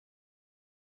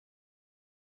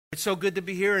It's so good to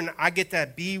be here, and I get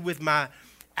to be with my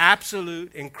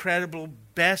absolute, incredible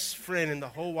best friend in the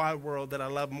whole wide world that I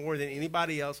love more than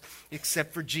anybody else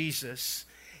except for Jesus.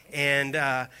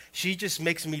 And she just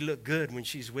makes me look good when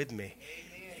she's with me.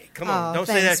 Come on, don't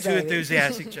say that too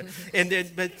enthusiastic.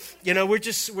 But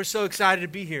we're so excited to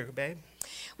be here, babe.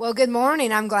 Well, good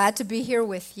morning. I'm glad to be here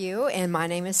with you, and my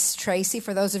name is Tracy.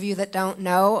 For those of you that don't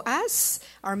know us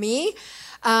or me,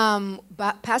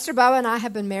 but Pastor Bubba and I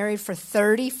have been married for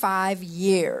 35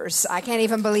 years. I can't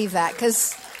even believe that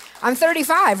because I'm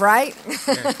 35, right?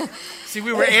 Yeah. See,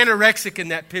 we were anorexic in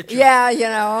that picture. Yeah,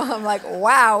 I'm like,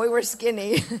 wow, we were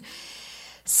skinny.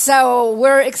 So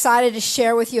we're excited to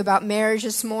share with you about marriage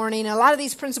this morning. A lot of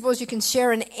these principles you can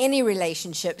share in any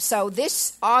relationship. So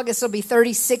this August will be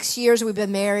 36 years we've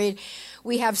been married.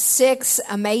 We have 6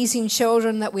 amazing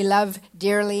children that we love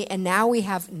dearly, and now we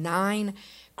have 9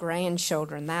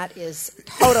 grandchildren. That is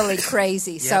totally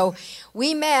crazy. Yep. So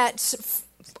we met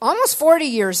almost 40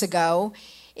 years ago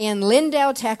in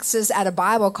Lindale, Texas at a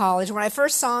Bible college. When I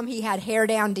first saw him, he had hair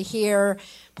down to here,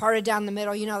 parted down the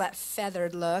middle, that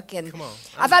feathered look. And Come on,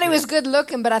 I thought he was good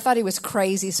looking, but I thought he was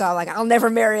crazy. So I'm like, I'll never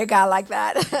marry a guy like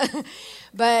that.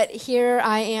 But here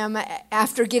I am.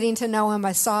 After getting to know him,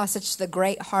 I saw such the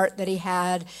great heart that he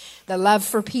had, the love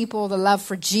for people, the love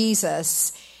for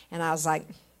Jesus. And I was like,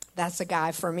 that's a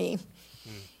guy for me.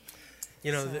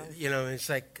 It's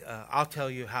like, I'll tell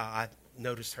you how I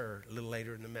noticed her a little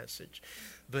later in the message.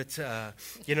 But,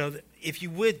 if you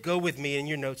would go with me in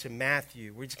your notes in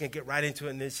Matthew, we're just going to get right into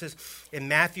it. And it says in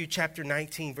Matthew chapter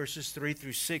 19, verses 3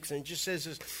 through 6, and it just says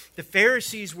this: the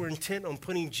Pharisees were intent on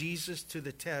putting Jesus to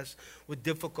the test with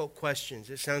difficult questions.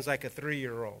 It sounds like a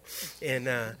 3-year-old.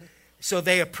 And so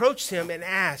they approached him and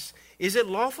asked, is it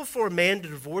lawful for a man to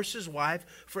divorce his wife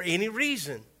for any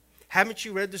reason? Haven't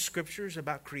you read the scriptures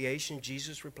about creation?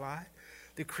 Jesus replied,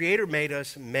 the Creator made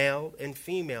us male and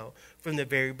female from the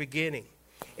very beginning.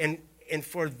 And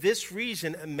for this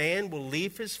reason, a man will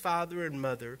leave his father and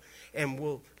mother and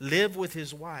will live with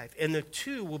his wife, and the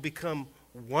two will become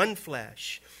one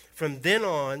flesh. From then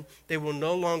on, they will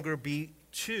no longer be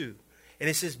two. And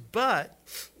it says, but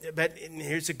and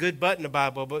here's a good but in the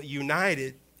Bible, but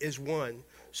united is one.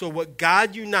 So what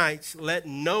God unites, let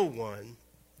no one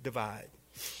divide.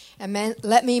 And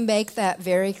let me make that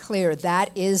very clear. That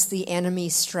is the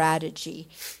enemy's strategy,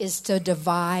 is to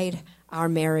divide our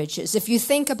marriages. If you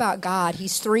think about God,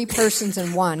 he's 3 persons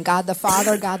in one: God the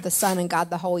Father, God the Son, and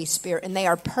God the Holy Spirit. And they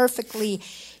are perfectly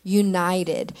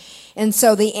united. And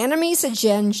so the enemy's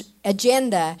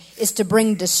agenda is to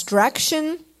bring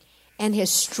destruction, and his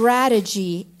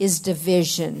strategy is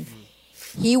division.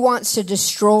 He wants to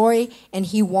destroy, and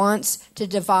he wants to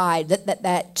divide.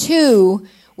 That two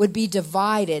would be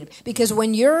divided, because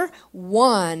when you're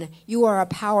one, you are a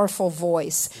powerful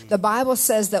voice. The Bible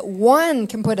says that 1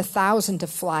 can put 1,000 to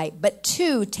flight, but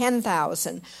 2,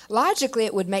 10,000. Logically,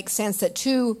 it would make sense that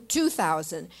 2,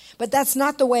 2,000, but that's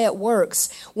not the way it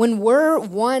works. When we're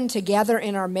one together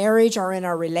in our marriage or in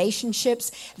our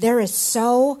relationships, there is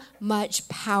so much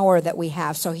power that we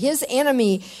have. So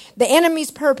the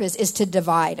enemy's purpose is to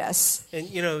divide us. And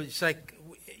it's like,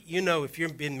 if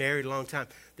you've been married a long time,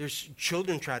 there's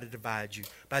children try to divide you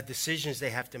by decisions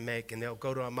they have to make, and they'll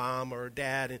go to a mom or a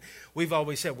dad. And we've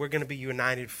always said we're going to be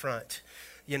united front,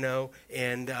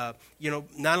 and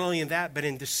not only in that, but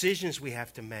in decisions we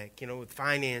have to make, with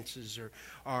finances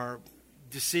or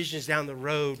decisions down the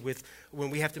road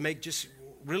when we have to make just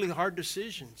really hard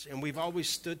decisions. And we've always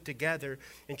stood together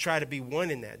and try to be one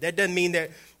in that. That doesn't mean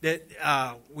that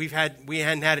we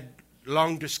hadn't had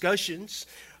long discussions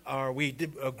or we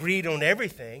agreed on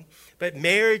everything, but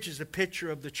marriage is a picture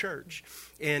of the church.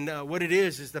 And what it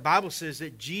is the Bible says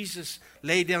that Jesus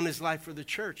laid down his life for the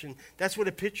church, and that's what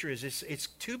a picture is. It's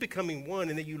two becoming one,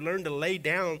 and that you learn to lay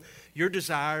down your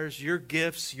desires, your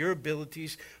gifts, your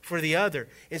abilities for the other.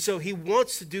 And so he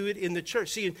wants to do it in the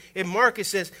church. See, in Mark it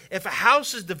says, if a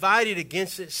house is divided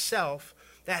against itself,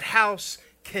 that house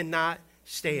cannot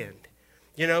stand.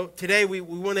 Today we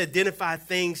want to identify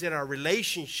things in our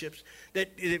relationships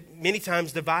that many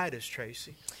times divide us,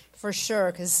 Tracy. For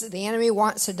sure, because the enemy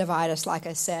wants to divide us, like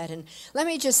I said. And let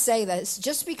me just say this: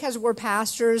 just because we're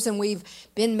pastors and we've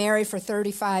been married for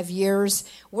 35 years,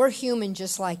 we're human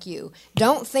just like you.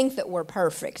 Don't think that we're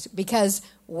perfect, because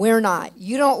we're not.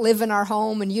 You don't live in our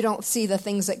home and you don't see the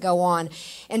things that go on.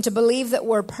 And to believe that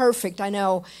we're perfect, I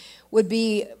know, would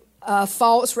be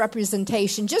false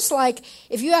representation. Just like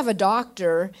if you have a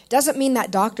doctor, doesn't mean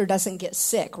that doctor doesn't get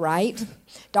sick, right?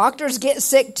 Doctors get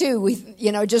sick too.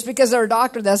 Just because they're a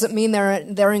doctor doesn't mean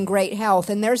they're in great health.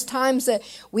 And there's times that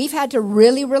we've had to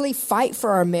really, really fight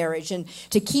for our marriage and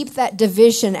to keep that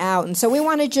division out. And so we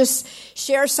want to just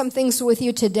share some things with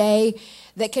you today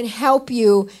that can help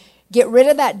you get rid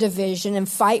of that division and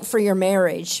fight for your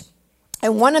marriage.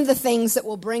 And one of the things that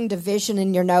will bring division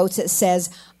in your notes, it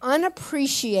says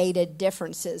unappreciated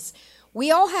differences. We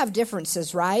all have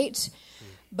differences, right?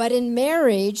 But in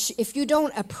marriage, if you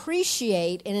don't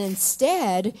appreciate and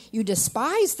instead you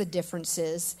despise the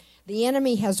differences, the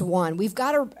enemy has won. We've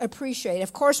got to appreciate.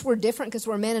 Of course, we're different because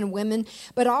we're men and women,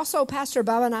 but also Pastor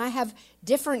Bubba and I have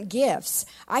different gifts.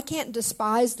 I can't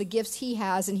despise the gifts he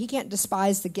has, and he can't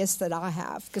despise the gifts that I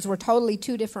have because we're totally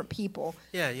two different people.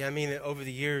 Yeah. I mean, over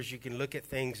the years, you can look at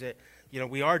things that,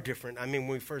 we are different. I mean,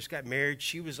 when we first got married,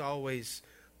 she was always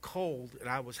cold and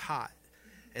I was hot.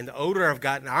 And the older I've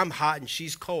gotten, I'm hot and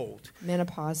she's cold.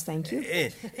 Menopause, thank you.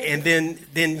 And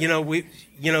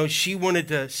then she wanted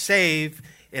to save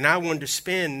and I wanted to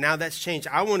spend. Now that's changed.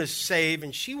 I want to save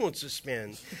and she wants to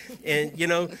spend. And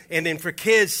and then for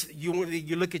kids, you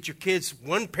look at your kids,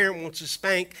 one parent wants to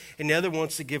spank and the other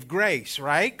wants to give grace,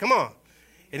 right? Come on.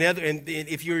 And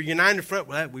if you're united front,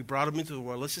 well, we brought them into the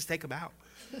world. Let's just take them out.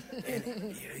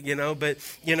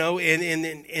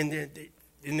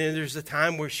 And then there's a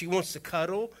time where she wants to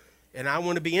cuddle, and I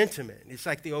want to be intimate. It's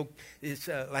like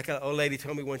like an old lady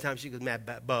told me one time. She goes, "Man,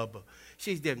 Bubba,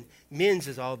 men's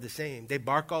is all the same. They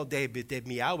bark all day, but they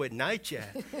meow at night, yeah."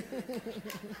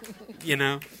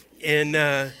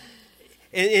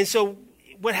 And so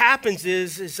what happens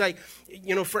is it's like,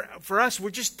 for us, we're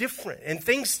just different, and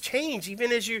things change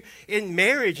even as you're in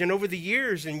marriage and over the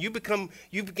years, and you begin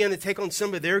to take on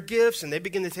some of their gifts, and they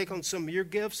begin to take on some of your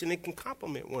gifts, and it can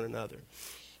complement one another.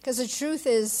 Because the truth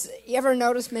is, you ever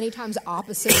notice many times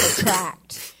opposites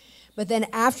attract, but then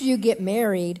after you get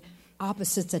married,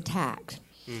 opposites attack.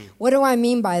 What do I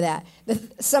mean by that?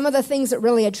 Some of the things that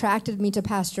really attracted me to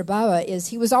Pastor Bubba is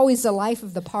he was always the life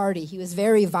of the party. He was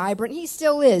very vibrant. He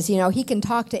still is. He can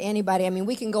talk to anybody. I mean,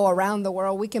 we can go around the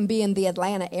world. We can be in the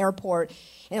Atlanta airport,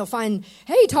 and he'll find,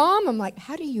 "Hey, Tom." I'm like,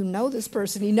 "How do you know this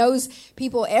person?" He knows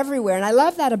people everywhere, and I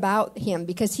love that about him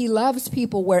because he loves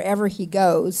people wherever he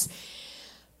goes.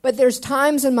 But there's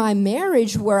times in my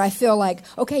marriage where I feel like,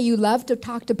 okay, you love to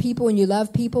talk to people and you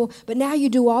love people, but now you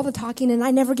do all the talking and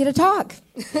I never get to talk.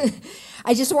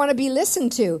 I just want to be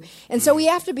listened to. And so we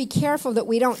have to be careful that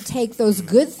we don't take those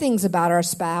good things about our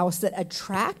spouse that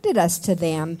attracted us to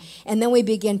them, and then we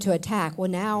begin to attack. Well,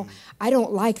 now I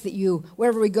don't like that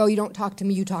wherever we go, you don't talk to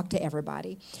me, you talk to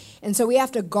everybody. And so we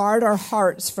have to guard our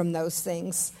hearts from those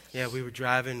things. Yeah, we were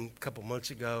driving a couple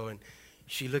months ago, and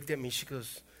she looked at me, she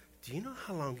goes, "Do you know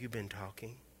how long you've been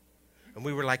talking?" And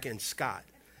we were like in Scott,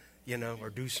 or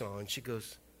Doosan. And she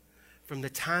goes, "From the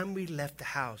time we left the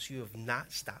house, you have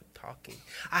not stopped talking.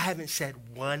 I haven't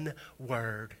said one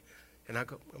word." And I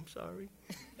go, "I'm sorry."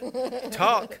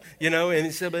 Talk,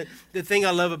 And so, but the thing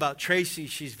I love about Tracy,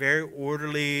 she's very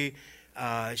orderly.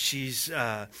 She's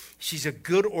a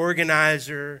good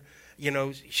organizer.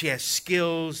 She has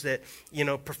skills that,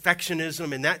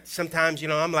 perfectionism, and that sometimes,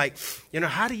 I'm like,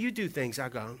 how do you do things? I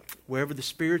go, wherever the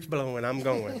Spirit's blowing, I'm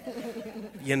going.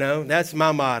 That's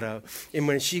my motto. And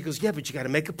when she goes, "Yeah, but you got to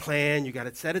make a plan. You got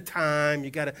to set a time.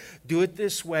 You got to do it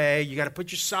this way. You got to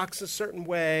put your socks a certain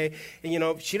way."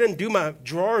 And, she doesn't do my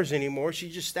drawers anymore.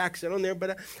 She just stacks it on there.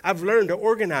 But I've learned to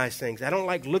organize things. I don't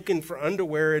like looking for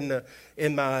underwear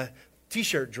in my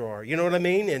T-shirt drawer, you know what I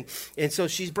mean? And so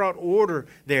she's brought order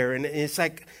there, and it's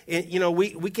like,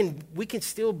 we can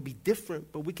still be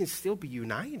different, but we can still be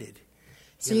united.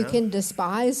 So you can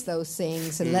despise those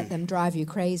things and let them drive you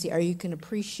crazy, or you can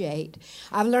appreciate.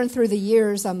 I've learned through the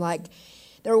years, I'm like,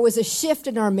 there was a shift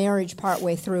in our marriage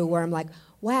partway through where I'm like,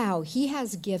 wow, he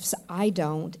has gifts I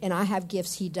don't, and I have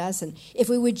gifts he doesn't. If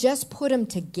we would just put them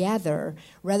together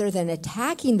rather than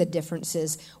attacking the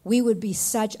differences, we would be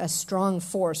such a strong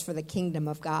force for the kingdom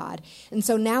of God. And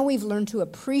so now we've learned to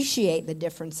appreciate the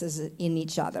differences in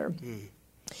each other.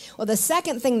 Well, the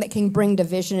second thing that can bring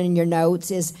division in your notes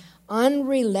is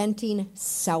unrelenting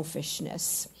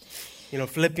selfishness.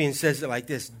 Philippians says it like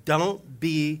this: don't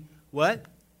be what?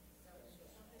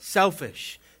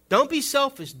 Selfish. Don't be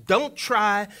selfish. Don't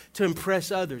try to impress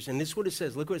others. And this is what it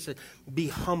says. Look what it says. Be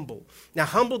humble. Now,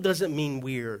 humble doesn't mean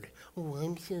weird. "Oh,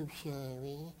 I'm so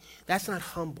sorry." That's not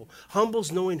humble. Humble's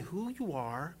knowing who you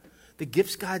are, the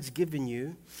gifts God's given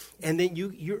you, and then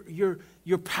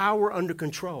your power under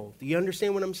control. Do you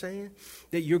understand what I'm saying?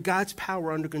 That your God's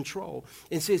power under control.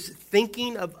 And says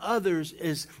thinking of others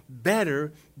is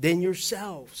better than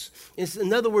yourselves.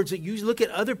 In other words, that you look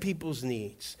at other people's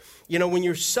needs. You know, when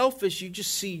you're selfish, you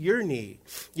just see your need.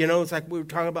 You know, it's like we were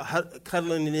talking about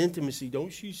cuddling and intimacy.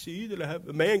 Don't you see that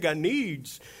a man got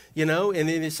needs? You know, and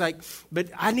then it's like, but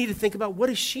I need to think about, what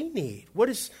does she need? What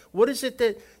is it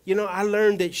that, you know, I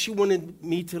learned that she wanted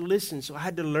me to listen, so I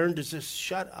had to learn to just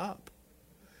shut up.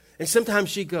 And sometimes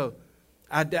she'd go,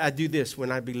 I do this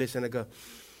when I'd be listening. I go,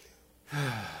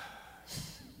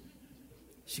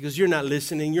 she goes, you're not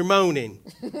listening, you're moaning.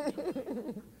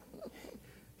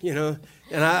 You know,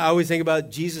 and I always think about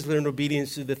Jesus learned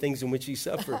obedience to the things in which he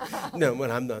suffered. No,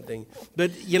 well, I'm not thinking.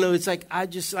 But, you know, it's like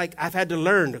I've had to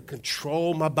learn to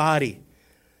control my body,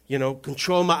 you know,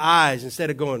 control my eyes instead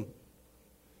of going,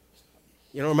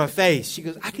 you know, or my face. She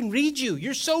goes, I can read you.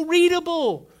 You're so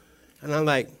readable. And I'm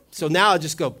like, so now I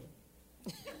just go,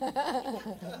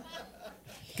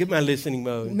 get my listening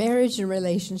mode. Marriage and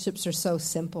relationships are so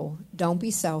simple. Don't be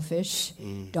selfish.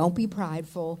 Don't be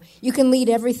prideful. You can lead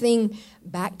everything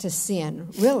back to sin,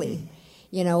 really.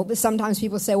 You know, but sometimes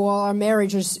people say, well, our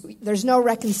marriage, there's no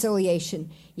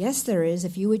reconciliation. Yes, there is,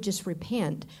 if you would just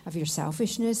repent of your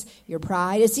selfishness, your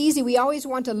pride. It's easy. We always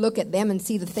want to look at them and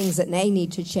see the things that they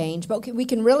need to change. But we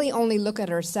can really only look at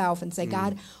ourselves and say,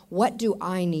 God, what do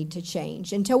I need to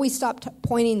change? Until we stop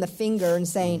pointing the finger and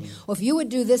saying, well, if you would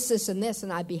do this, this, and this,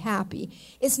 and I'd be happy.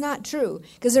 It's not true.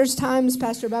 Because there's times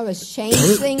Pastor Bob has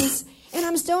changed things, and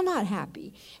I'm still not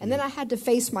happy. And then I had to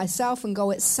face myself and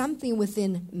go, it's something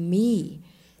within me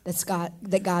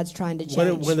that God's trying to change. One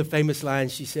of the famous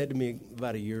lines she said to me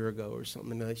about a year ago or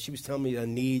something, she was telling me a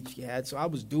need she had, so I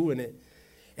was doing it.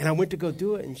 And I went to go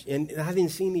do it, and I didn't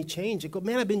see any change. I go,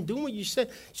 man, I've been doing what you said.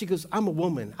 She goes, I'm a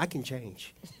woman. I can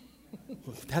change.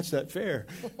 Well, that's not fair.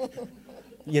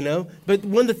 You know? But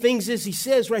one of the things is, he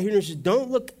says right here, he says, don't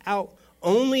look out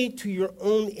only to your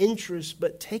own interests,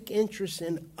 but take interest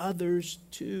in others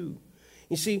too.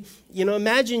 You see, you know,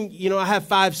 imagine, you know, I have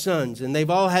 5 sons, and they've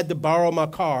all had to borrow my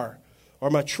car or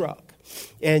my truck.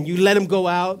 And you let them go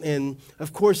out, and,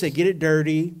 of course, they get it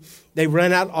dirty. They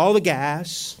run out all the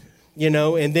gas, you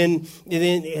know, and then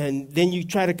you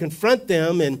try to confront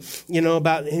them, and, you know,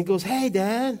 and he goes, hey,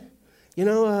 Dad, you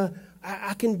know,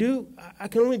 I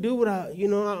only do what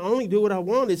I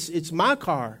want. It's my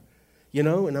car, you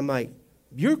know. And I'm like,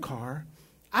 your car?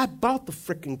 I bought the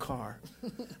freaking car.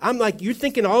 I'm like, you're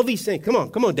thinking all these things. Come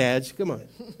on, dads, come on.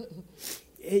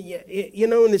 You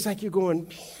know, and it's like you're going,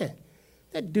 man,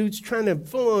 that dude's trying to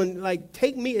full on, like,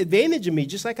 take advantage of me,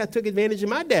 just like I took advantage of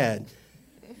my dad.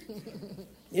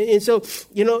 And so,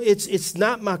 you know, it's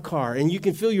not my car. And you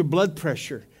can feel your blood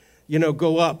pressure, you know,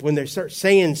 go up when they start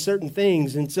saying certain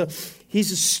things. And so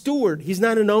he's a steward. He's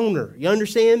not an owner. You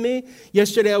understand me?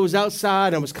 Yesterday I was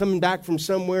outside. I was coming back from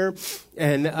somewhere,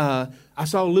 and I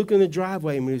saw Luke in the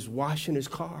driveway, and he was washing his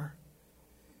car.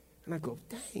 And I go,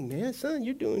 dang, man, son,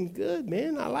 you're doing good,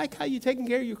 man. I like how you're taking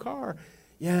care of your car.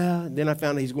 Yeah. Then I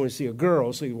found out he's going to see a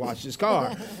girl, so he washed his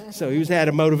car. So he had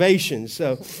a motivation.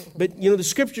 But, you know, the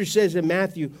scripture says in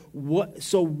Matthew,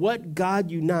 what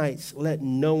God unites, let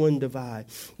no one divide.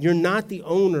 You're not the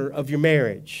owner of your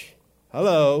marriage.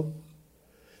 Hello.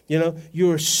 You know,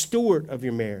 you're a steward of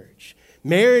your marriage.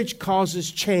 Marriage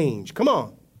causes change. Come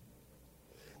on.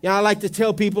 Yeah, I like to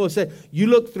tell people, I said, you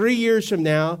look 3 years from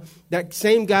now, that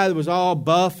same guy that was all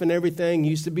buff and everything,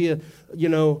 used to be a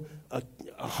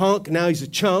hunk, now he's a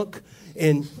chunk,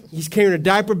 and he's carrying a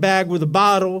diaper bag with a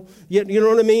bottle. You know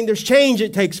what I mean? There's change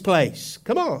that takes place.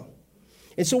 Come on.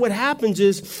 And so what happens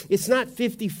is, it's not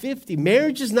 50-50.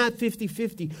 Marriage is not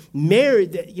 50-50.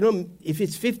 Marriage, you know, if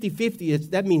it's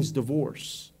 50-50, that means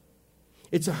divorce.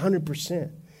 It's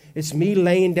 100%. It's me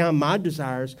laying down my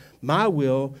desires, my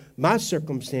will, my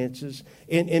circumstances,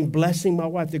 and blessing my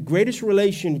wife. The greatest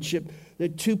relationship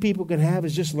that 2 people can have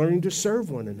is just learning to serve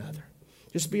one another.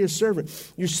 Just be a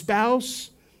servant. Your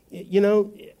spouse, you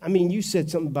know, I mean, you said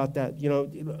something about that. You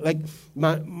know, like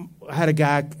I had a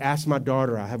guy ask my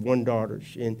daughter, I have 1 daughter,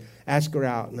 and ask her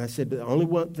out. And I said,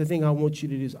 the thing I want you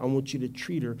to do is I want you to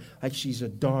treat her like she's a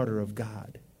daughter of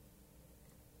God.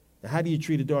 Now, how do you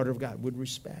treat a daughter of God? With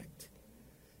respect.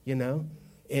 You know,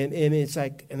 and it's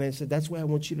like, and I said, that's the way I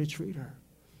want you to treat her.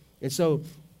 And so,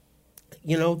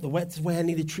 you know, that's the way I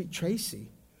need to treat Tracy.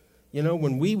 You know,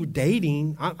 when we were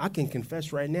dating, I can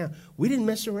confess right now, we didn't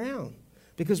mess around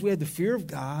because we had the fear of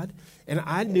God. And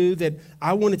I knew that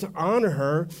I wanted to honor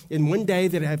her. And one day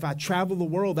that if I traveled the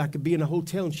world, I could be in a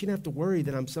hotel and she didn't have to worry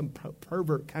that I'm some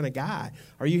pervert kind of guy.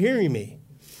 Are you hearing me?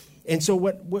 And so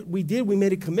what we did, we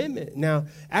made a commitment. Now,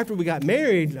 after we got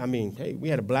married, I mean, hey, we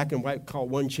had a black and white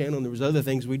called One Channel, and there was other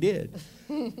things we did.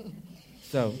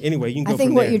 So anyway, you can go I think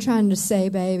from what there. you're trying to say,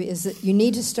 babe, is that you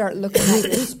need to start looking at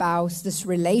your spouse, this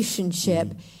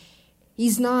relationship.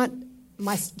 He's not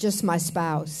just my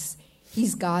spouse.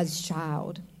 He's God's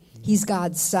child. He's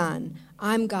God's son.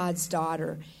 I'm God's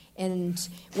daughter. And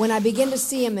when I begin to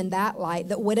see him in that light,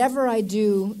 that whatever I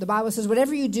do, the Bible says,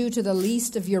 whatever you do to the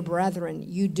least of your brethren,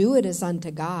 you do it as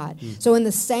unto God. So in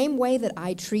the same way that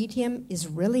I treat him is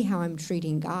really how I'm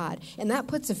treating God. And that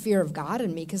puts a fear of God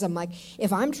in me, because I'm like,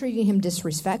 if I'm treating him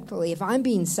disrespectfully, if I'm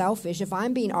being selfish, if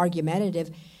I'm being argumentative,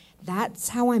 that's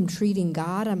how I'm treating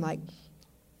God. I'm like,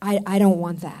 I don't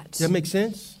want that. Does that make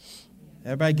sense?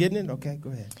 Everybody getting it? Okay,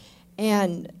 go ahead.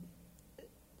 And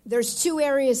there's two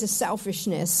areas of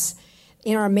selfishness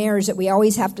in our marriage that we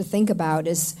always have to think about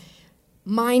is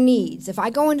my needs. If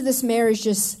I go into this marriage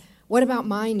just, what about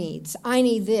my needs? I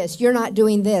need this. You're not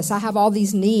doing this. I have all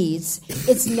these needs.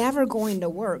 It's never going to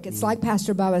work. It's like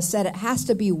Pastor Bubba said, it has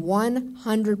to be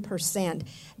 100%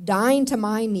 dying to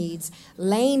my needs,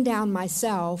 laying down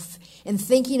myself, and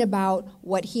thinking about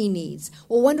what he needs.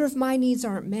 Well, wonder if my needs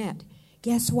aren't met.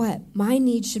 Guess what? My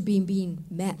needs should be being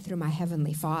met through my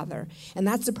Heavenly Father. And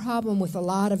that's the problem with a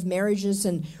lot of marriages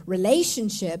and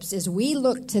relationships is we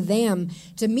look to them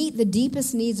to meet the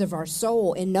deepest needs of our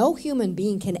soul, and no human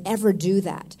being can ever do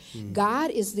that. God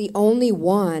is the only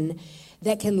one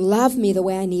that can love me the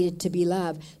way I needed to be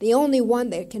loved, the only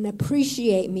one that can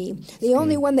appreciate me, the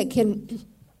only one that can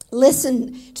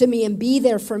listen to me and be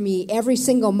there for me every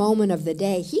single moment of the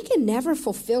day. He can never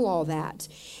fulfill all that.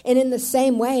 And in the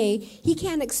same way, he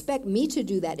can't expect me to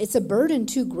do that. It's a burden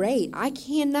too great. I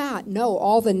cannot know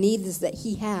all the needs that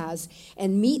he has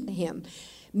and meet him.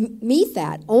 Meet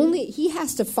that. Only he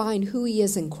has to find who he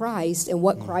is in Christ and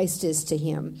what Christ is to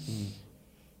him.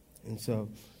 And so,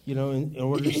 in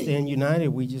order to stand united,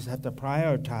 we just have to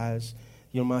prioritize,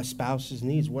 my spouse's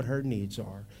needs, what her needs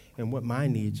are, and what my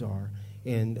needs are.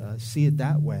 And see it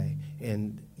that way.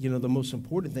 And, the most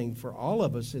important thing for all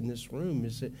of us in this room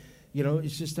is that,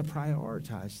 it's just to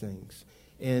prioritize things.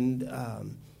 And,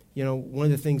 one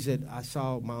of the things that I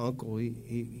saw my uncle,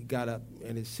 he got up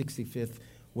at his 65th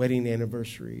wedding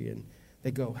anniversary, and they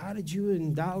go, how did you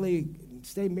and Dolly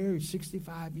stay married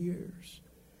 65 years?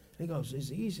 And he goes,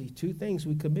 it's easy. Two things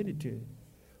we committed to.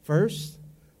 First,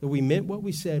 that we meant what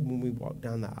we said when we walked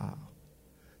down the aisle.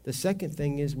 The second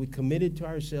thing is we committed to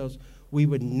ourselves we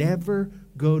would never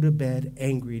go to bed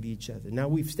angry at each other. Now,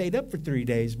 we've stayed up for 3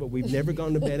 days, but we've never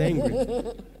gone to bed angry.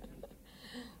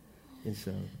 And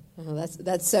so,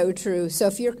 that's so true. So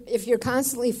if you're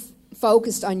constantly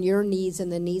focused on your needs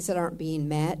and the needs that aren't being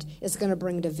met, it's going to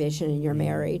bring division in your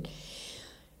married.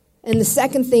 And the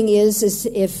second thing is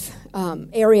if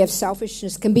area of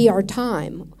selfishness can be our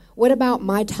time. What about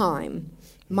my time?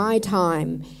 My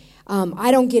time.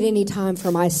 I don't get any time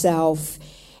for myself.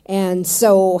 And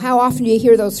so how often do you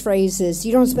hear those phrases,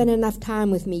 you don't spend enough time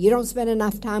with me, you don't spend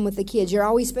enough time with the kids, you're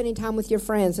always spending time with your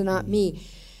friends and not me.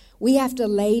 We have to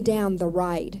lay down the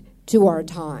right to our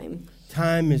time.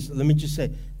 Time is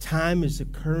the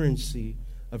currency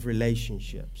of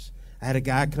relationships. I had a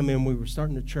guy come in, we were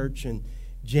starting the church in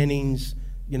Jennings,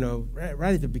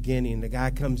 right at the beginning. The guy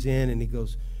comes in and he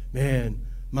goes, man,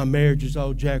 my marriage is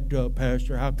all jacked up,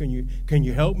 Pastor. How can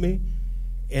you help me?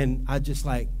 And I just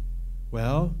like,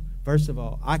 well, first of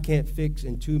all, I can't fix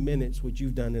in 2 minutes what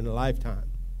you've done in a lifetime.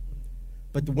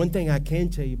 But the one thing I can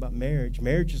tell you about marriage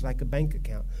is like a bank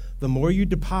account. The more you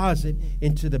deposit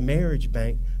into the marriage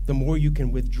bank, the more you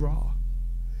can withdraw.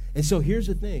 And so here's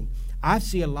the thing. I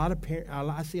see a lot of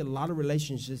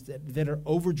relationships that are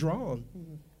overdrawn.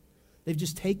 Mm-hmm. They've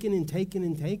just taken and taken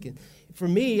and taken. For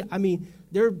me,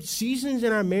 there are seasons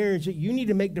in our marriage that you need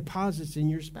to make deposits in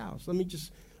your spouse.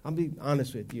 I'll be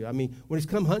honest with you. When it's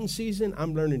come hunting season,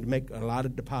 I'm learning to make a lot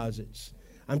of deposits.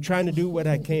 I'm trying to do what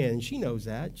I can. She knows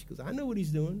that. She goes, I know what he's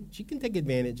doing. She can take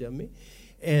advantage of me.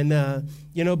 And,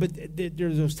 but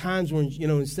there's those times when,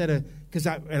 instead of, because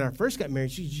when I first got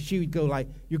married, she would go like,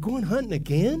 you're going hunting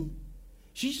again?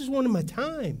 She just wanted my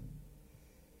time.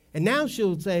 And now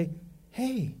she'll say,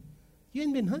 hey, you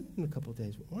hadn't been hunting in a couple of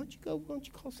days. Why don't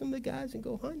you call some of the guys and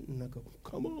go hunting? And I go,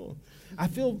 come on. I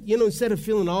feel, instead of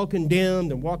feeling all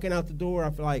condemned and walking out the door, I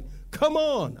feel like, come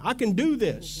on, I can do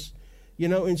this.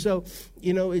 And so,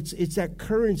 it's that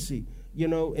currency,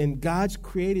 and God's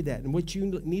created that. And what you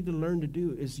need to learn to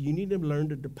do is you need to learn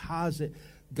to deposit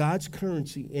God's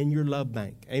currency in your love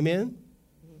bank. Amen?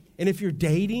 And if you're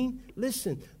dating,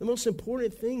 listen, the most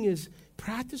important thing is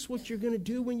practice what you're going to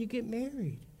do when you get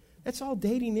married. That's all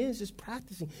dating is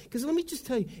practicing. Because let me just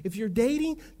tell you, if you're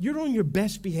dating, you're on your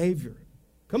best behavior.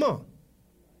 Come on.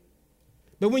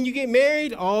 But when you get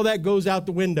married, all that goes out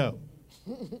the window.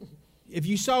 If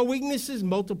you saw weaknesses,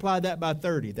 multiply that by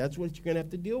 30. That's what you're going to have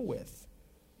to deal with.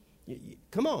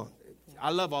 Come on.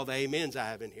 I love all the amens I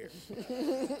have in here.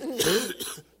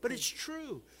 But it's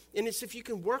true. And it's if you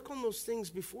can work on those things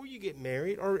before you get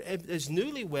married or as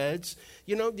newlyweds,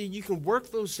 you can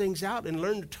work those things out and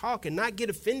learn to talk and not get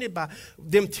offended by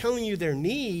them telling you their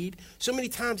need. So many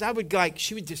times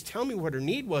she would just tell me what her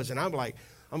need was. And I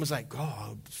was like,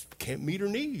 God, I can't meet her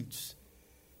needs.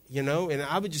 And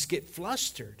I would just get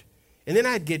flustered. And then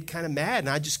I'd get kind of mad and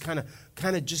I'd just kind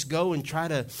of just go and try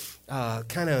to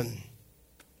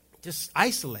just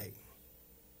isolate.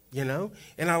 And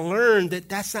I learned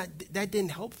that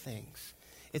didn't help things.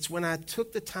 It's when I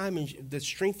took the time and the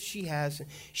strength she has,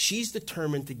 she's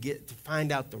determined to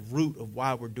find out the root of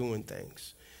why we're doing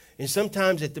things. And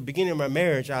sometimes at the beginning of my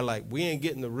marriage, we ain't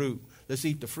getting the root. Let's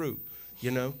eat the fruit,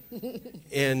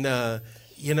 And,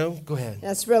 go ahead.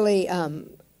 That's really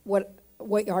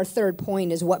what our third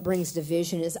point is. What brings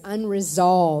division is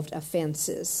unresolved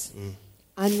offenses.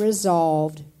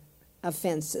 Unresolved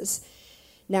offenses.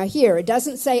 Now here, it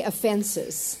doesn't say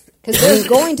offenses, because there's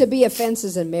going to be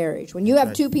offenses in marriage. When you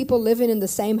have two people living in the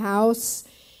same house,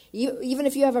 even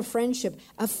if you have a friendship,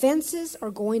 offenses are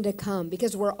going to come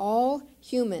because we're all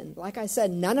human. Like I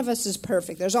said, none of us is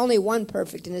perfect. There's only one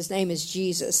perfect, and his name is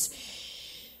Jesus.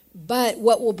 But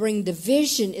what will bring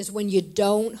division is when you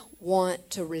don't want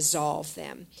to resolve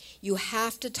them. You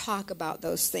have to talk about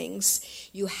those things.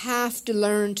 You have to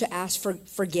learn to ask for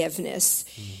forgiveness.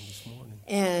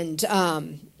 And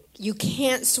you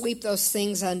can't sweep those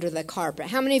things under the carpet.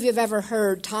 How many of you have ever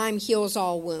heard time heals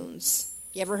all wounds?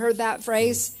 You ever heard that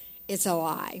phrase? It's a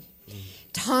lie.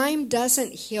 Time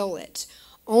doesn't heal it.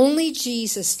 Only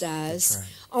Jesus does. Right.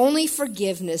 Only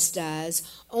forgiveness does.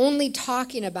 Only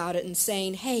talking about it and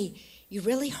saying, hey, you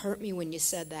really hurt me when you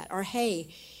said that. Or,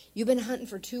 hey, you've been hunting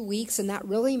for 2 weeks and that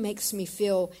really makes me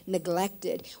feel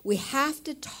neglected. We have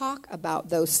to talk about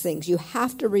those things. You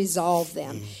have to resolve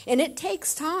them. And it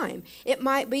takes time. It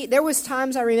might be, there was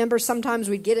times I remember sometimes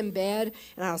we'd get in bed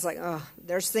and I was like, oh,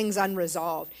 there's things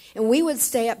unresolved. And we would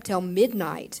stay up till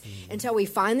midnight until we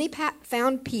finally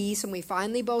found peace and we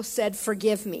finally both said,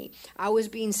 forgive me. I was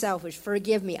being selfish.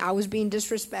 Forgive me. I was being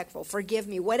disrespectful. Forgive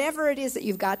me. Whatever it is that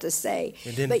you've got to say.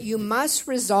 But you must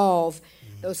resolve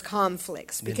those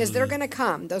conflicts, because they're going to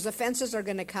come. Those offenses are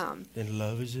going to come. Then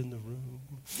love is in the room.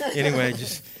 Anyway,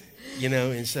 just,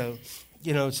 and so,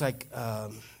 it's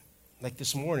like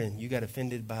this morning, you got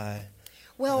offended by...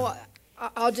 Well,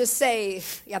 I'll just say,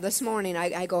 this morning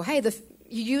I go, hey,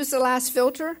 you used the last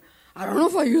filter? I don't know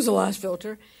if I used the last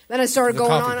filter. Then I started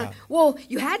going on. Well,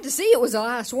 you had to see it was the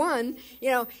last one.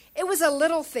 It was a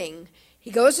little thing. He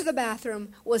goes to the bathroom.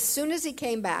 Well, as soon as he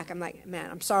came back, I'm like,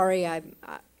 man, I'm sorry, I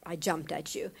jumped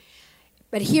at you.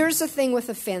 But here's the thing with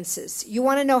offenses. You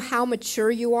want to know how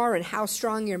mature you are and how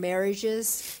strong your marriage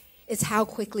is? It's how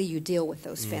quickly you deal with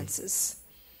those fences.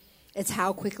 It's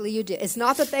how quickly you do. It's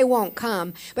not that they won't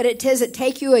come, but does it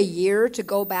take you a year to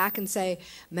go back and say,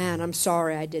 man, I'm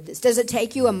sorry I did this? Does it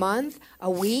take you a month,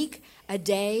 a week, a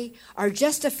day, or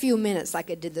just a few minutes like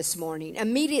it did this morning?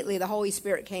 Immediately the Holy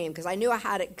Spirit came because I knew I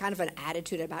had kind of an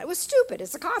attitude about it. It was stupid.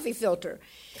 It's a coffee filter.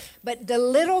 But the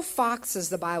little foxes,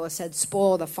 the Bible said,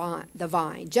 spoil the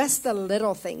vine. Just the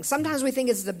little things. Sometimes we think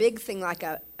it's the big thing like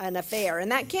an affair,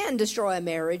 and that can destroy a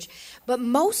marriage. But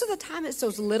most of the time it's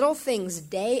those little things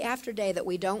day after day that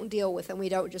we don't deal with, and we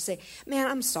don't just say, man,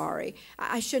 I'm sorry.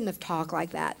 I shouldn't have talked like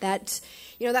that.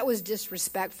 That was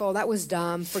disrespectful. That was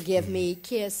dumb. Forgive me.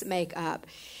 Kiss, make up.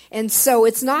 And so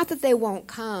it's not that they won't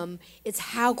come. It's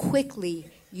how quickly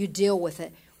you deal with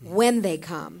it when they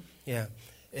come. Yeah.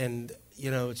 And,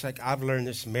 it's like I've learned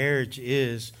this marriage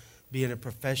is being a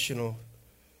professional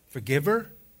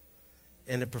forgiver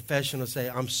and a professional say,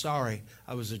 I'm sorry,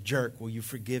 I was a jerk. Will you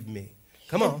forgive me?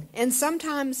 Come on. And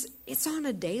sometimes it's on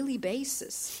a daily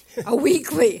basis, a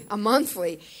weekly, a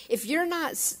monthly. If you're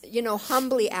not,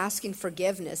 humbly asking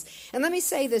forgiveness. And let me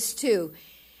say this too.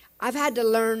 I've had to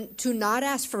learn to not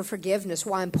ask for forgiveness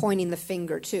while I'm pointing the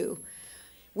finger too.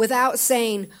 Without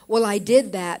saying, well, I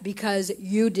did that because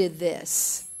you did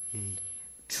this.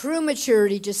 True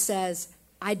maturity just says,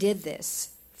 I did this.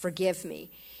 Forgive me.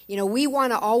 We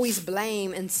want to always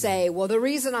blame and say, well, the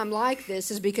reason I'm like this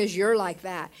is because you're like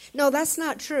that. No, that's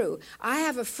not true. I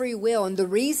have a free will, and the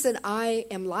reason I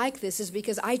am like this is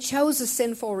because I chose a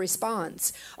sinful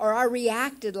response, or I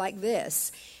reacted like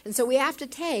this. And so we have to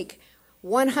take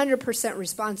 100%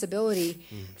 responsibility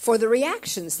for the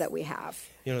reactions that we have.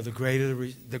 The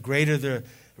greater the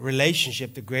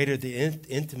relationship, the greater the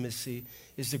intimacy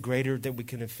is, the greater that we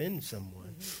can offend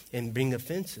someone and bring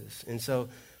offenses. And so,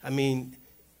 I mean,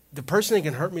 the person that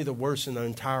can hurt me the worst in the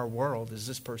entire world is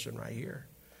this person right here.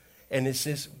 And it's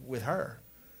this with her.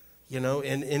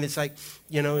 And it's like,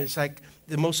 it's like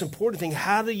the most important thing.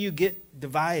 How do you get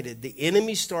divided? The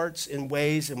enemy starts in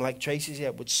ways, and like Tracy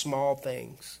said, with small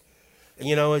things.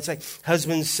 It's like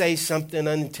husbands say something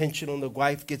unintentional and the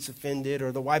wife gets offended,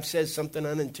 or the wife says something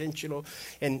unintentional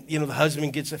and, the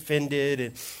husband gets offended.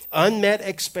 And unmet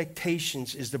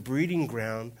expectations is the breeding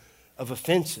ground of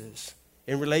offenses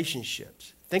in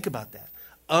relationships. Think about that.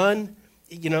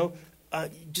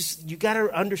 You got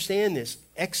to understand this.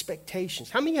 Expectations.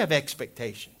 How many have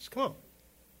expectations? Come on.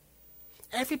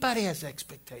 Everybody has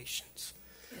expectations.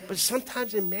 But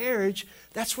sometimes in marriage,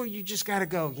 that's where you just got to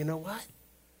go, you know what?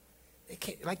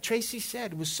 Like Tracy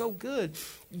said, it was so good.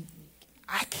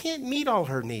 I can't meet all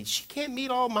her needs. She can't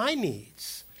meet all my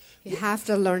needs. You have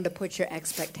to learn to put your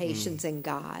expectations in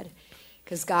God.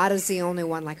 Because God is the only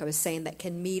one, like I was saying, that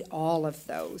can meet all of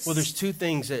those. Well, there's two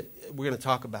things that we're going to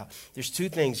talk about. There's two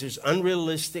things. There's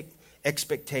unrealistic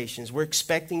expectations. We're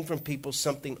expecting from people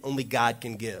something only God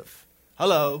can give.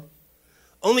 Hello.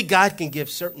 Only God can give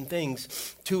certain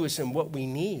things to us and what we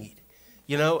need.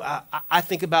 I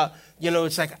think about,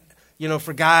 it's like,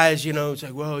 for guys, it's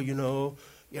like, well,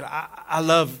 I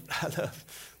love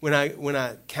when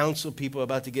I counsel people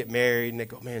about to get married and they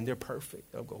go, man, they're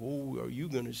perfect. I'll go, oh, are you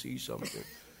going to see something?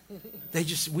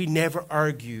 We never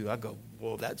argue. I go,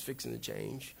 well, that's fixing to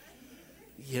change.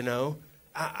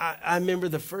 I remember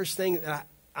the first thing,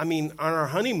 on our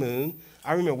honeymoon,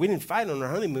 I remember we didn't fight on our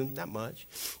honeymoon that much,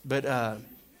 but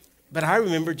I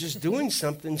remember just doing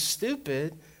something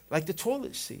stupid like the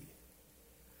toilet seat.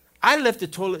 I left the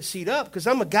toilet seat up because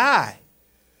I'm a guy.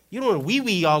 You don't want to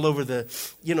wee-wee all over the,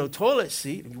 toilet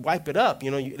seat. You wipe it up.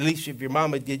 At least if your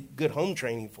mama did good home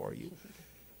training for you.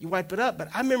 You wipe it up. But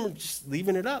I remember just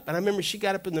leaving it up. And I remember she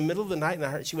got up in the middle of the night and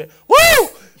I heard she went,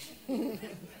 woo!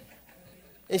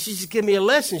 And she just gave me a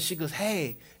lesson. She goes,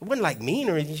 hey, it wasn't like mean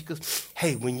or anything. She goes,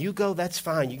 hey, when you go, that's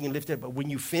fine. You can lift it up. But when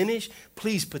you finish,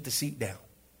 please put the seat down.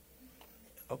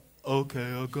 Okay,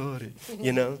 I got it,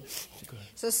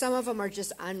 So some of them are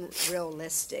just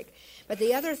unrealistic. But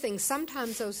the other thing,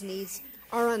 sometimes those needs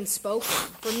are unspoken.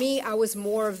 For me, I was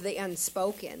more of the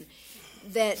unspoken.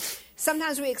 That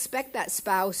sometimes we expect that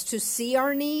spouse to see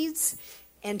our needs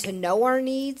and to know our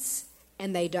needs,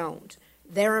 and they don't.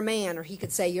 They're a man, or he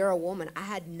could say, you're a woman. I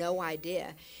had no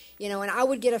idea. And I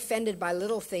would get offended by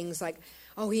little things like,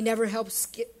 oh, he never helps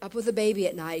get up with the baby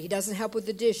at night. He doesn't help with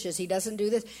the dishes. He doesn't do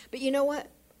this. But you know what?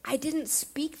 I didn't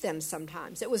speak them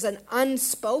sometimes. It was an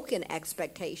unspoken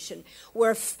expectation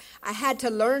where I had to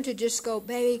learn to just go,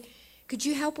 baby, could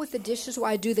you help with the dishes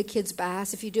while I do the kids'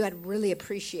 baths? If you do, I'd really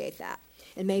appreciate that.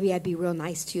 And maybe I'd be real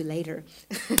nice to you later.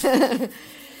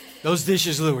 Those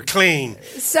dishes were clean.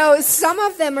 So some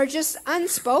of them are just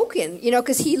unspoken,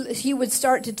 because he would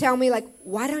start to tell me, like,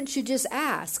 why don't you just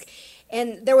ask?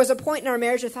 And there was a point in our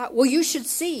marriage I thought, well, you should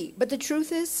see. But the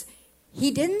truth is, he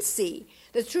didn't see.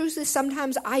 The truth is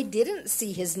sometimes I didn't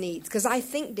see his needs because I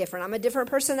think different. I'm a different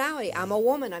personality. I'm a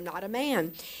woman. I'm not a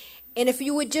man. And if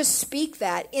you would just speak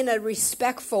that in a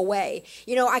respectful way,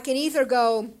 I can either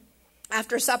go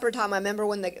after supper time. I remember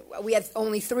when we had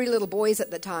only 3 little boys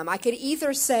at the time. I could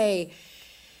either say,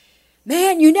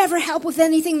 man, you never help with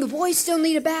anything. The boys still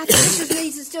need a bath. The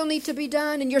dishes still need to be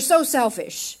done. And you're so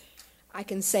selfish. I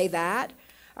can say that.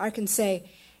 Or I can say,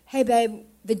 hey, babe,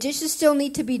 the dishes still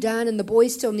need to be done and the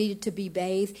boys still needed to be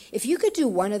bathed. If you could do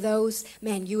one of those,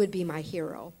 man, you would be my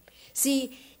hero.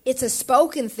 See, it's a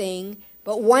spoken thing,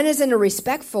 but one is in a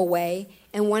respectful way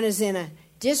and one is in a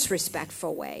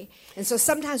disrespectful way. And so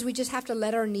sometimes we just have to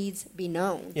let our needs be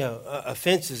known.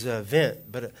 Offense is an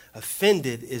event, but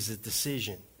offended is a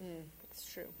decision.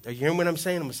 That's true. Are you hearing what I'm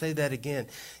saying? I'm going to say that again.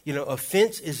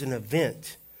 Offense is an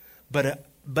event, but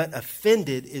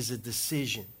offended is a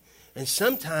decision. And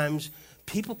sometimes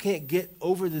people can't get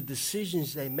over the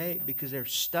decisions they make because they're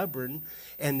stubborn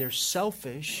and they're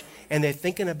selfish and they're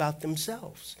thinking about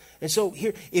themselves. And so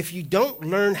here, if you don't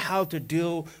learn how to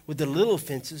deal with the little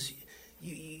offenses,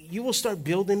 you will start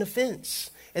building a fence.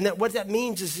 And what that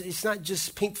means is it's not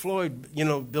just Pink Floyd,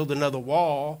 build another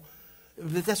wall.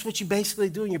 But that's what you're basically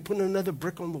doing. You're putting another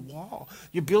brick on the wall.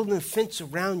 You're building a fence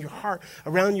around your heart,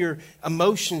 around your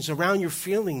emotions, around your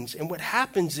feelings. And what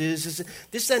happens is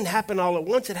this doesn't happen all at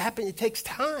once. It takes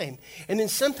time. And then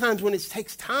sometimes when it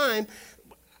takes time,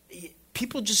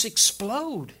 people just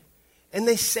explode. And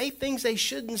they say things they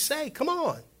shouldn't say. Come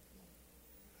on.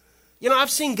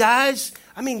 I've seen guys,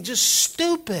 just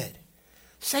stupid.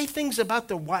 Say things about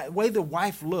the way the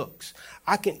wife looks.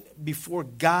 I can, before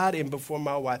God and before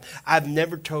my wife, I've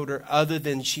never told her other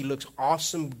than she looks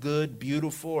awesome, good,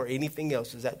 beautiful, or anything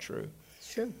else. Is that true?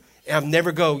 Sure. And I've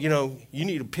never go, you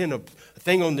need to pin a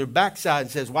thing on their backside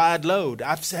and says wide load.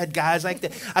 I've had guys like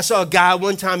that. I saw a guy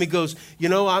one time, he goes,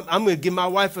 I'm going to give my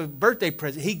wife a birthday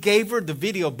present. He gave her the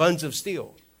video Buns of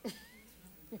Steel.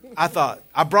 I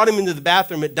brought him into the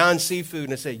bathroom at Don Seafood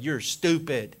and I said, you're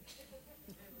stupid.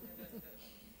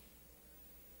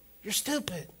 You're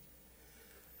stupid.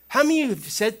 How many of you have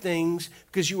said things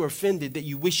because you were offended that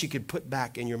you wish you could put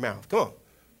back in your mouth? Come on.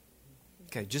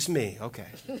 Okay, just me. Okay.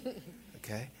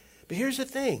 Okay. But here's the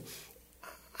thing.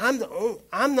 I'm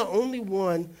the only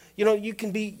one, you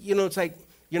can be, it's like,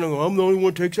 I'm the only one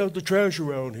who takes out the trash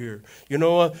around here.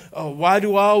 Why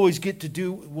do I always get to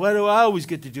deal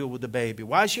with the baby?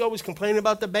 Why is she always complaining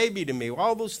about the baby to me?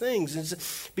 All those things.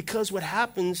 It's because what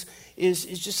happens is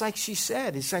just like she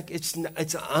said. It's like it's an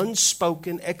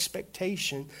unspoken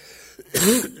expectation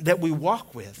that we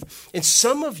walk with. And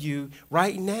some of you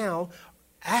right now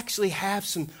actually have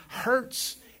some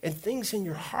hurts and things in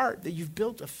your heart that you've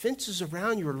built offenses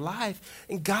around your life,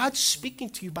 and God's speaking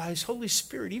to you by His Holy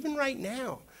Spirit, even right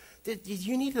now. That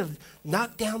you need to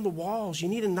knock down the walls. You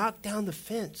need to knock down the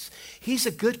fence.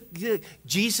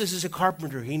 Jesus is a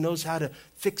carpenter. He knows how to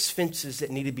fix fences that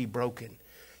need to be broken.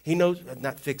 He knows,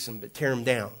 not fix them, but tear them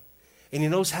down. And He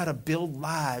knows how to build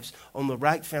lives on the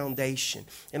right foundation.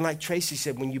 And like Tracy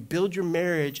said, when you build your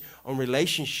marriage on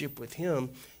relationship with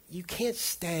Him, you can't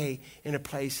stay in a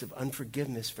place of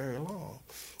unforgiveness very long.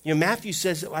 Matthew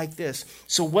says it like this.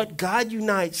 So what God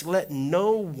unites, let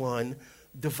no one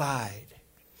divide.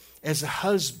 As a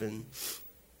husband,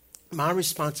 my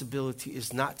responsibility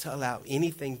is not to allow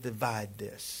anything to divide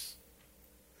this.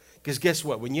 Because guess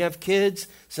what? When you have kids,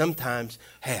 sometimes,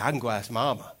 hey, I can go ask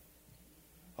mama.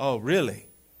 Oh, really?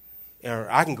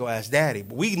 Or I can go ask daddy.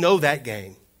 But we know that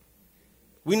game.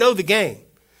 We know the game.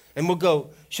 And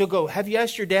she'll go, have you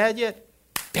asked your dad yet?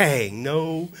 Dang,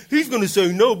 no. He's going to say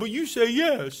no, but you say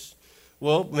yes.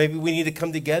 Well, maybe we need to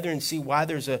come together and see why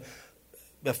there's a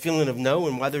feeling of no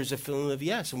and why there's a feeling of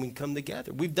yes, and we can come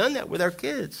together. We've done that with our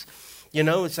kids.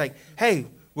 It's like, hey,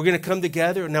 we're going to come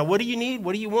together. Now, what do you need?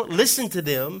 What do you want? Listen to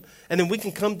them, and then we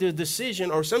can come to a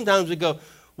decision. Or sometimes we go,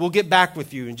 we'll get back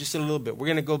with you in just a little bit. We're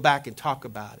going to go back and talk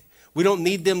about it. We don't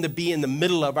need them to be in the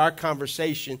middle of our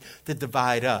conversation to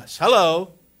divide us.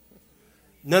 Hello?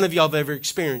 None of y'all have ever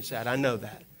experienced that. I know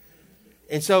that.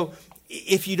 And so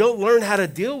if you don't learn how to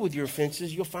deal with your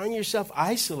offenses, you'll find yourself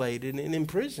isolated and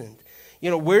imprisoned.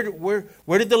 Where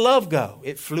did the love go?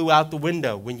 It flew out the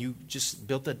window when you just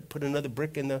put another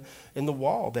brick in the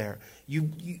wall there.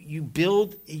 You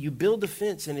build a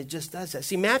fence, and it just does that.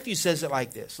 See, Matthew says it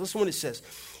like this. Listen what it says.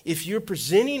 If you're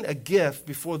presenting a gift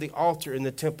before the altar in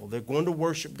the temple, they're going to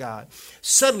worship God.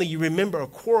 Suddenly you remember a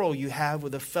quarrel you have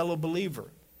with a fellow believer.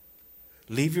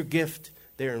 Leave your gift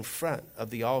there in front of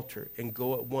the altar and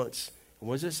go at once.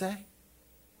 What does it say?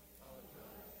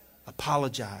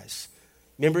 Apologize.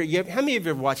 Remember, how many of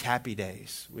you ever watched Happy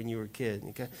Days when you were a kid?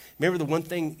 Okay? Remember the one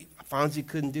thing Fonzie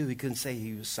couldn't do? He couldn't say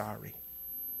he was sorry.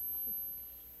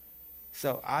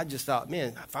 So I just thought,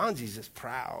 man, Fonzie's just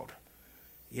proud,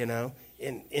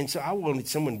 And so I wanted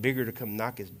someone bigger to come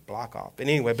knock his block off. But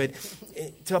anyway,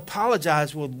 to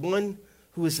apologize with one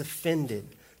who is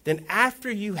offended. Then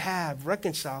after you have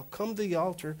reconciled, come to the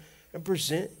altar and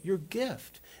present your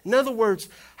gift. In other words,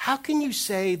 how can you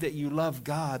say that you love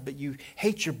God, but you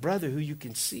hate your brother who you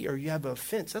can see, or you have an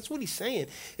offense? That's what he's saying.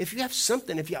 If you have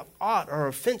something, if you have aught or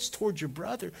offense towards your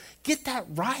brother, get that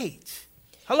right.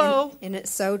 Hello? And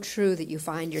it's so true that you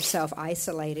find yourself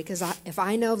isolated, because if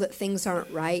I know that things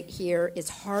aren't right here, it's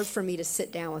hard for me to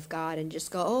sit down with God and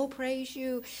just go, oh, praise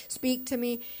you, speak to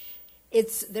me.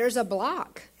 There's a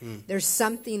block. There's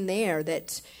something there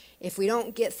that if we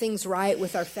don't get things right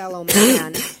with our fellow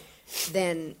man,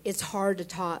 then it's hard to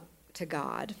talk to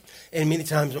God. And many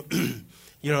times, go, I'm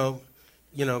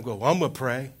going to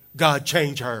pray. God,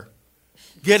 change her.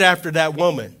 Get after that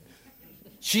woman.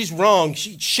 She's wrong.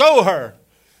 Show her.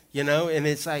 And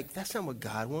it's like, that's not what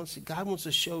God wants. God wants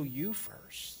to show you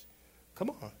first. Come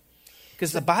on.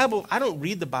 Because the Bible, I don't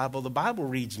read the Bible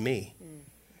reads me.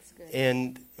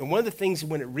 And one of the things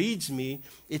when it reads me,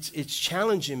 it's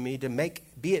challenging me to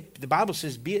the Bible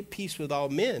says, be at peace with all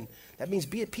men. That means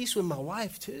be at peace with my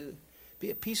wife too.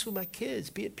 Be at peace with my kids.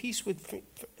 Be at peace with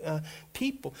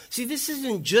people. See, this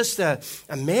isn't just a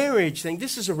marriage thing.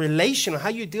 This is a relational, how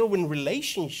you deal with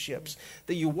relationships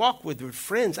that you walk with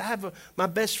friends. I have my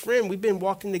best friend. We've been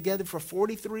walking together for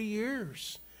 43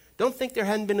 years. Don't think there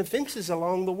hadn't been offenses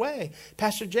along the way.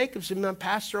 Pastor Jacob's been my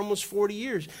pastor almost 40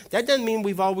 years. That doesn't mean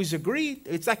we've always agreed.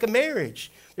 It's like a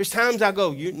marriage. There's times I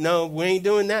go, no, we ain't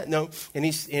doing that. No. And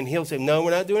he'll say, no,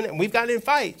 we're not doing that. And we've gotten in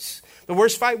fights. The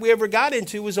worst fight we ever got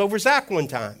into was over Zach one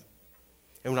time.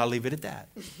 And I'll leave it at that.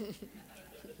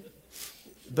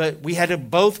 But we had to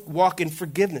both walk in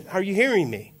forgiveness. Are you hearing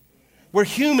me? We're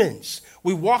humans.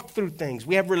 We walk through things.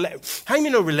 We have how many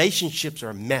know relationships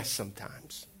are a mess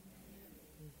sometimes?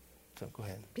 So go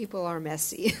ahead. People are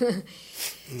messy.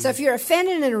 So if you're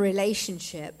offended in a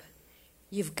relationship,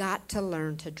 you've got to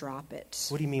learn to drop it.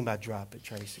 What do you mean by drop it,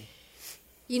 Tracy?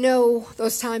 You know,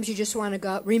 those times you just want to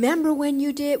go, remember when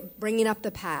you did, bringing up the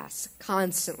past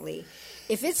constantly.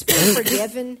 If it's been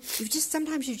forgiven,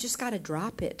 sometimes you've just got to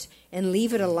drop it and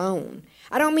leave it alone.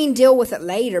 I don't mean deal with it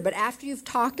later, but after you've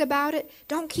talked about it,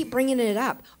 don't keep bringing it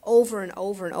up over and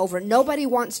over and over. Nobody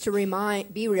wants to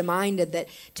be reminded that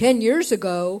 10 years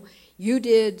ago you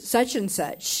did such and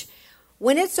such.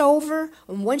 When it's over,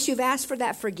 and once you've asked for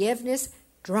that forgiveness,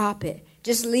 drop it.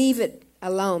 Just leave it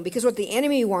alone, because what the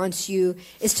enemy wants you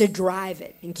is to drive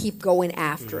it and keep going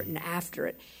after it and after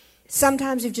it.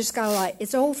 Sometimes you've just got to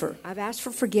it's over. I've asked for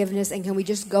forgiveness, and can we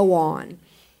just go on?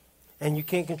 And you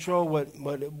can't control what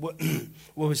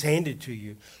was handed to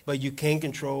you, but you can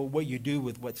control what you do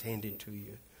with what's handed to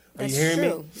you. Are That's you hearing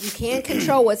true. me? You can't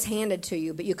control what's handed to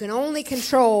you, but you can only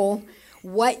control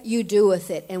what you do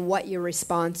with it and what your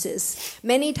response is.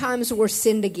 Many times we're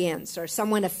sinned against or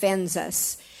someone offends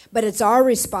us, but it's our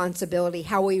responsibility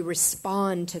how we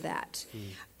respond to that.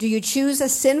 Do you choose a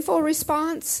sinful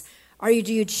response, or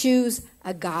do you choose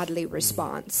a godly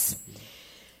response?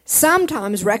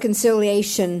 Sometimes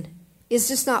reconciliation is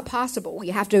just not possible.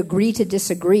 You have to agree to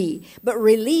disagree, but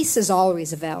release is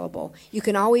always available. You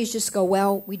can always just go,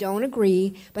 well, we don't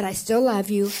agree, but I still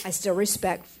love you, I still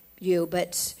respect you,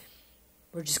 but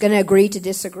we're just going to agree to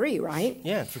disagree, right?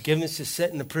 Yeah, forgiveness is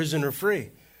setting the prisoner free.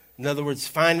 In other words,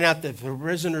 finding out that the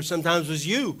prisoner sometimes was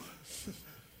you.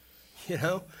 You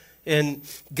know? And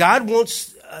God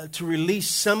wants to release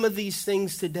some of these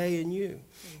things today in you.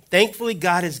 Thankfully,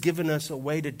 God has given us a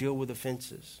way to deal with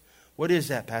offenses. What is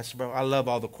that, Pastor Bro? I love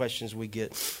all the questions we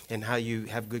get and how you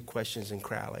have good questions in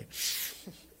Crowley.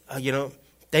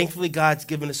 Thankfully, God's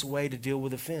given us a way to deal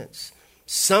with offense.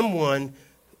 Someone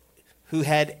who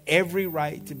had every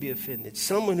right to be offended.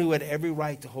 Someone who had every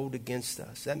right to hold against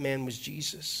us. That man was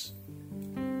Jesus.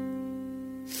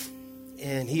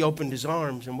 And he opened his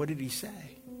arms, and what did he say?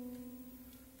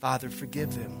 Father,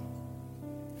 forgive them,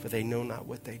 for they know not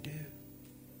what they do.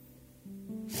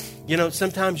 You know,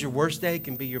 sometimes your worst day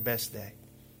can be your best day.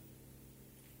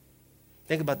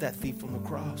 Think about that thief on the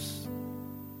cross.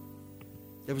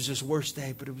 It was his worst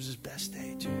day, but it was his best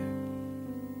day too.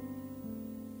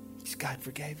 Because God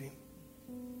forgave him.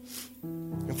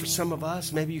 And for some of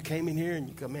us, maybe you came in here and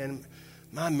you go, man,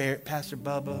 my marriage, Pastor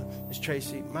Bubba, Miss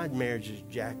Tracy, my marriage is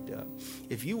jacked up.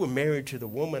 If you were married to the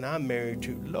woman I'm married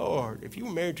to, Lord, if you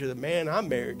were married to the man I'm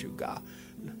married to, God,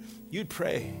 you'd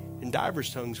pray in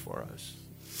diverse tongues for us.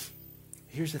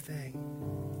 Here's the thing.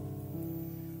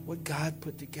 What God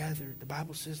put together, the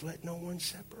Bible says, let no one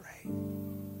separate.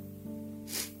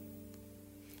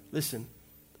 Listen,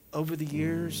 over the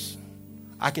years,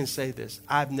 I can say this.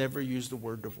 I've never used the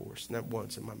word divorce, not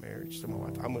once in my marriage to my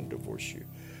wife. I'm going to divorce you.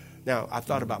 Now, I've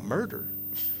thought about murder,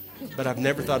 but I've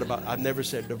never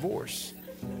said divorce.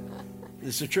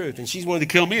 It's the truth. And she's wanted to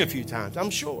kill me a few times, I'm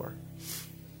sure.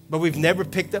 But we've never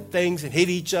picked up things and hit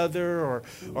each other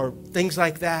or things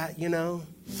like that, you know.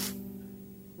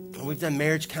 And we've done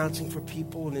marriage counseling for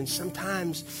people. And then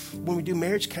sometimes when we do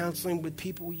marriage counseling with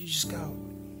people, you just go,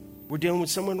 we're dealing with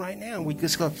someone right now. And we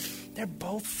just go, they're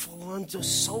both full on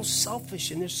just so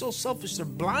selfish. And they're so selfish, they're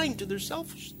blind to their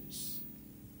selfishness.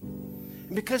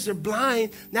 And because they're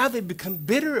blind, now they become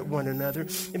bitter at one another.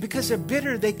 And because they're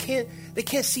bitter, they can't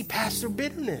see past their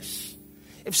bitterness.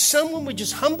 If someone would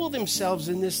just humble themselves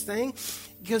in this thing,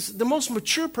 because the most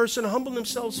mature person will humble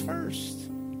themselves first.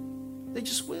 They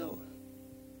just will.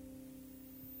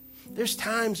 There's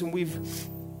times when we've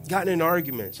gotten in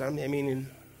arguments. And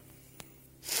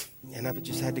I've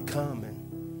just had to come and,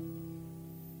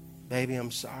 baby,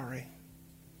 I'm sorry.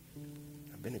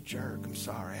 I've been a jerk. I'm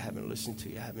sorry. I haven't listened to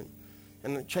you.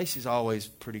 And Tracy's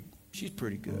always she's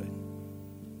pretty good.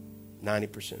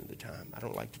 90% of the time. I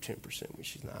don't like the 10% when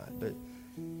she's not. But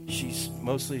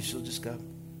she'll just go,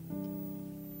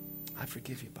 I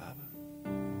forgive you, Baba.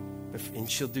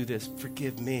 And she'll do this,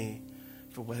 forgive me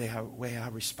for the way I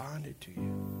responded to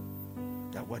you.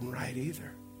 That wasn't right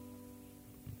either.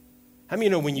 How many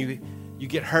know when you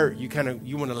get hurt, you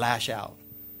want to lash out?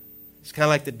 It's kind of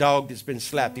like the dog that's been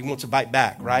slapped. He wants to bite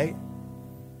back, right?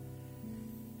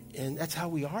 And that's how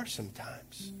we are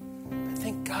sometimes. But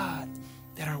thank God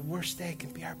that our worst day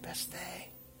can be our best day.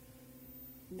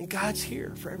 And God's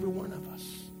here for every one of us.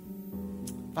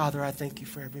 Father, I thank you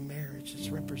for every marriage that's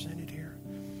represented here.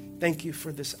 Thank you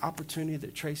for this opportunity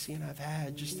that Tracy and I've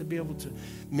had just to be able to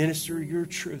minister your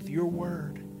truth, your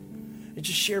word, and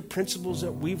just share principles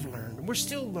that we've learned. And we're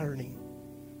still learning.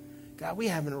 God, we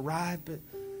haven't arrived, but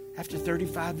after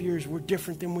 35 years, we're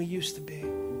different than we used to be.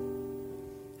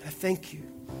 And I thank you.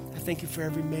 I thank you for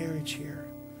every marriage here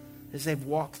as they've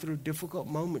walked through difficult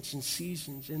moments and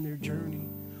seasons in their journey,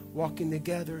 walking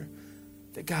together,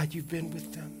 that God, you've been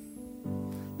with them.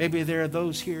 Maybe there are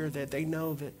those here that they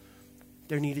know that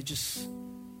they need to just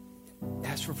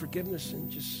ask for forgiveness and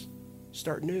just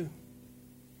start new.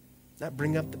 Not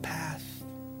bring up the past,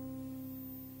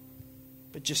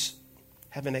 but just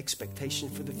have an expectation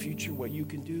for the future, what you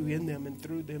can do in them and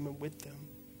through them and with them.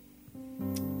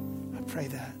 I pray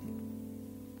that.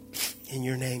 In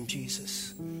your name,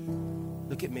 Jesus.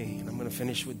 Look at me, and I'm going to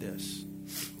finish with this.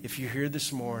 If you're here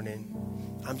this morning,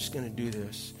 I'm just going to do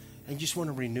this, and you just want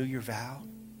to renew your vow.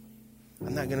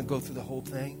 I'm not going to go through the whole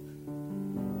thing.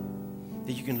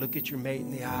 That you can look at your mate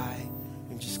in the eye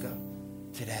and just go,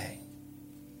 today,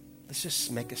 let's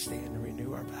just make a stand and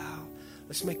renew our vow.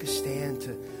 Let's make a stand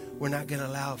to, we're not going to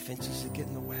allow offenses to get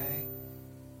in the way.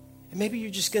 And maybe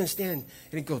you're just going to stand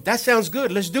and go, that sounds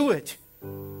good, let's do it.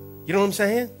 You know what I'm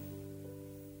saying?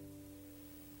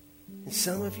 And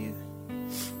some of you,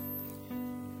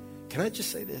 can I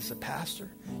just say this, a pastor,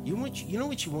 you know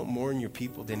what you want more in your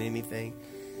people than anything?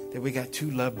 That we got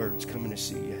 2 lovebirds coming to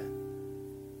see you.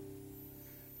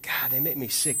 God, they make me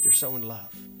sick. They're so in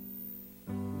love.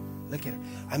 Look at her.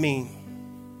 I mean,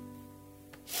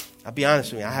 I'll be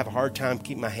honest with you. I have a hard time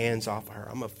keeping my hands off of her.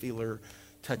 I'm a feeler,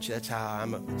 touch. That's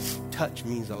how touch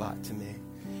means a lot to me.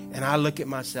 And I look at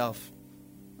myself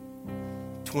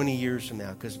 20 years from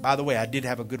now. Because, by the way, I did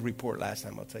have a good report last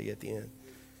time. I'll tell you at the end.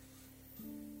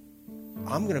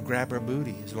 I'm going to grab her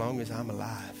booty as long as I'm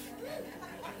alive.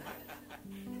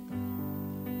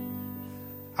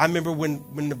 I remember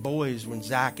when the boys, when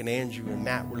Zach and Andrew and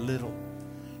Matt were little,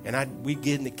 and we'd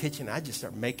get in the kitchen, I'd just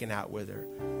start making out with her.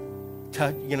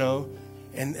 Touch, you know,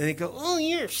 and they go, oh,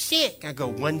 you're sick. I go,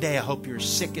 one day I hope you're as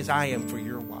sick as I am for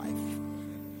your wife.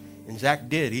 And Zach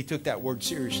did. He took that word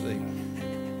seriously.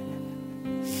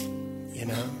 You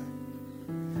know?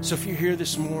 So if you're here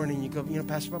this morning, you go, you know,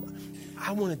 Pastor Bob,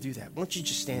 I want to do that. Why don't you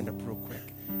just stand up real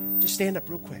quick? Just stand up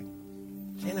real quick.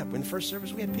 Stand up. In the first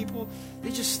service, we had people,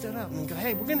 they just stood up and go,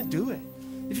 hey, we're going to do it.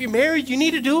 If you're married, you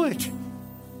need to do it.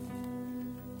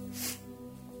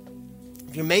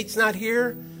 If your mate's not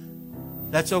here,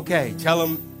 that's okay. Tell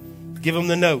them, give them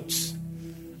the notes.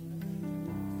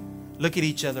 Look at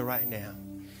each other right now.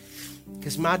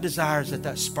 Because my desire is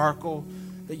that sparkle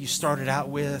that you started out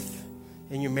with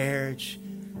in your marriage,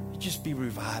 just be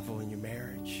revival in your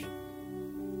marriage.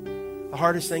 The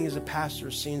hardest thing as a pastor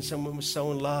is seeing someone was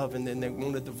so in love and then they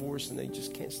want a divorce and they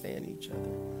just can't stand each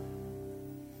other.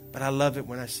 But I love it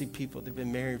when I see people that have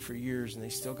been married for years and they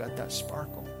still got that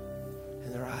sparkle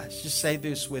in their eyes. Just say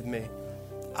this with me.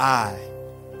 I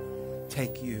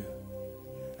take you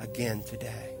again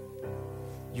today.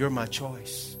 You're my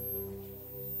choice.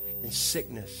 In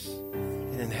sickness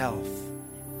and in health.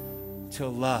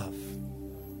 Till love.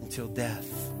 Until death.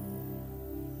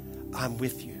 I'm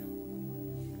with you.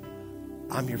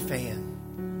 I'm your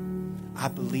fan. I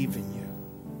believe in you.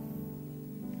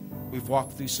 We've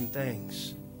walked through some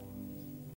things.